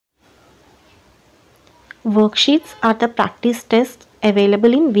Worksheets are the practice tests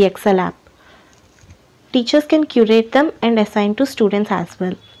available in WeXL app. Teachers can curate them and assign to students as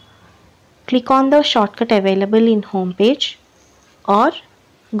well. Click on the shortcut available in home page or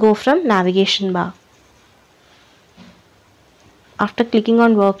go from navigation bar. After clicking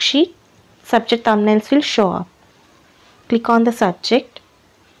on worksheet, subject thumbnails will show up. Click on the subject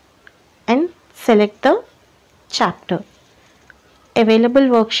and select the chapter. Available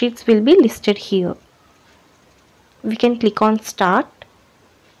worksheets will be listed here. We can click on start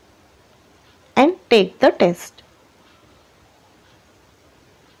and take the test.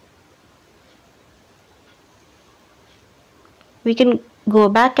 We can go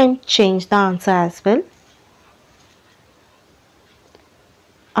back and change the answer as well.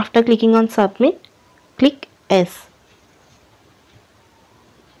 After clicking on submit, click yes.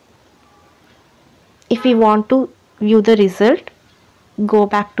 If we want to view the result, go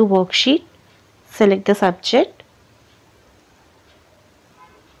back to worksheet, select the subject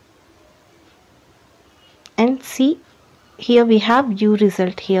and see here we have view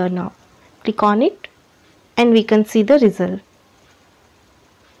result here now. Click on it and we can see the result.